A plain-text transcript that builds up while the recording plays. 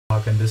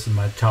and this is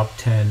my top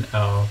 10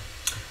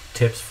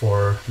 tips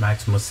for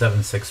Maximo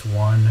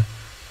 761.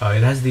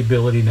 It has the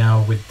ability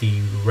now with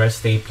the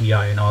REST API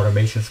and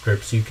automation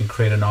script, so you can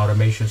create an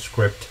automation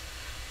script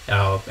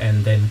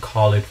and then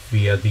call it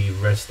via the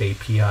REST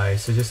API.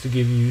 So just to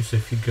give you, so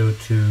if you go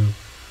to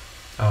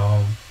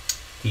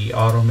the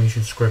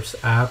automation scripts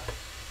app,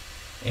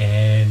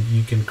 and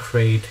you can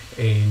create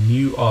a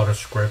new auto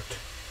script,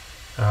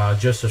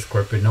 just a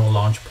script with no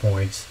launch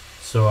points.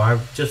 So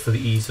just for the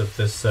ease of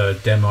this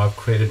demo, I've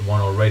created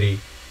one already.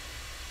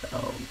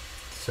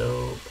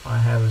 So I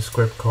have a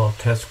script called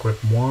test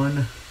script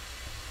 1,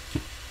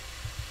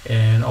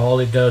 and all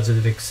it does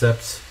is it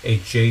accepts a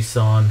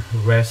JSON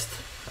REST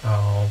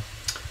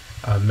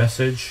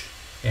message,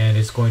 and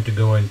it's going to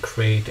go and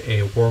create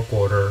a work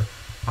order.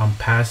 I'm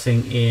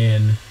passing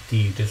in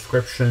the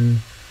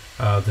description,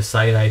 the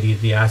site ID,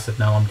 the asset.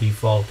 Now I'm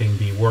defaulting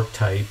the work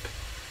type,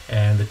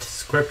 and the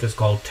script is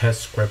called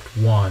test script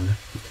 1.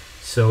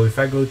 So if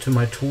I go to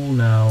my tool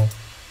now,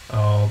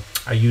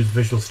 I use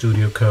Visual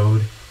Studio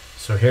Code.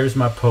 So here's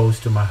my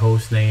post to my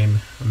host name,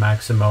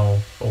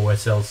 Maximo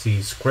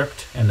OSLC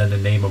script, and then the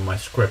name of my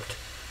script.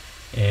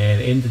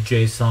 And in the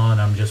JSON,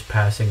 I'm just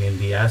passing in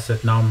the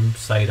asset num,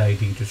 site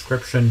ID,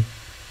 description,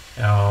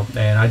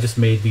 and I just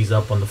made these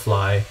up on the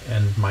fly,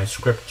 and my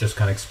script just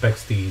kind of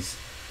expects these.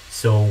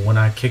 So when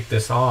I kick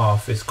this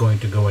off, it's going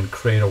to go and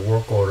create a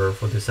work order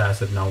for this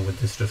asset now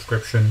with this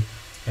description,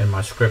 and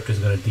my script is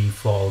going to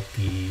default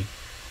the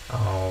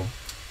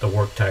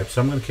work type.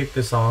 So I'm going to kick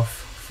this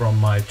off from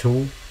my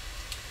tool,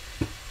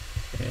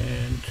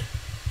 and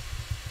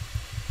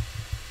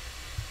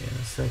in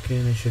a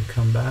second it should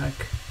come back.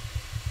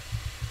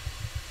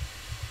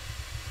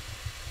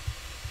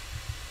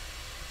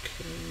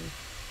 Okay.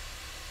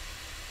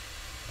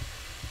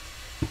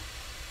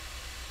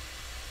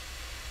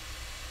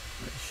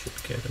 I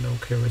should get an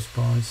okay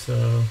response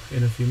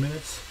in a few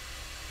minutes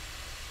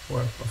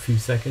or a few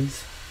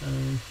seconds.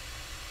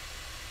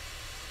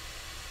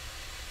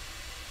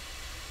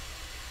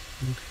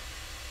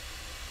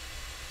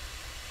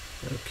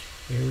 Okay,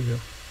 here we go.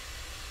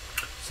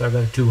 So I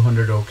got a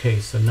 200 okay.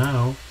 So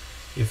now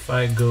if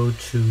I go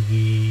to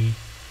the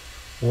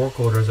work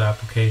orders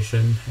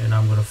application, and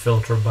I'm going to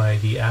filter by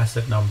the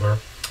asset number,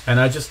 and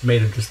I just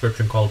made a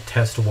description called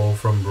test woe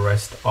from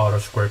REST auto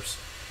scripts.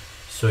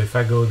 So if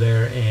I go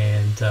there,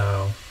 and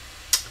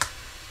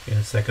in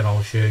a second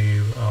I'll show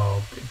you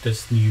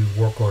this new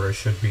work order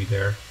should be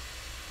there.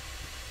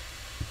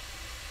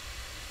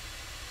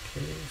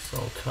 Okay, so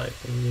I'll type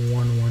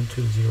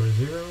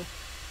 11200. Okay.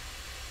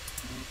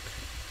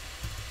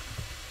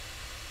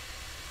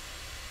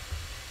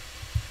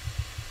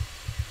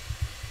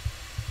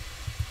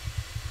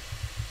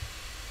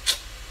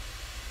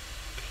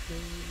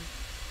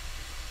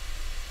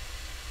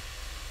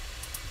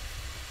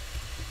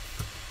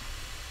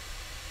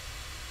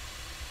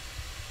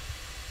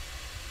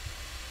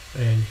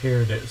 And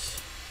here it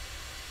is.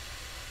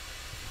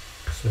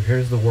 So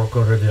here's the work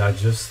order that I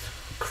just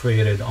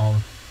created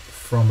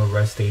from a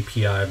REST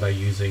API by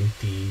using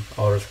the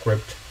auto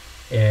script,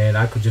 and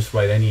I could just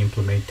write any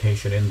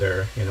implementation in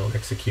there,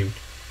 execute.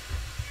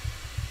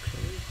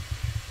 Okay.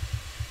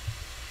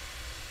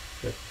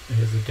 Yep.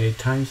 Here's the date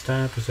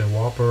timestamp. It's a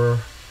Whopper,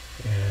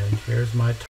 and here's my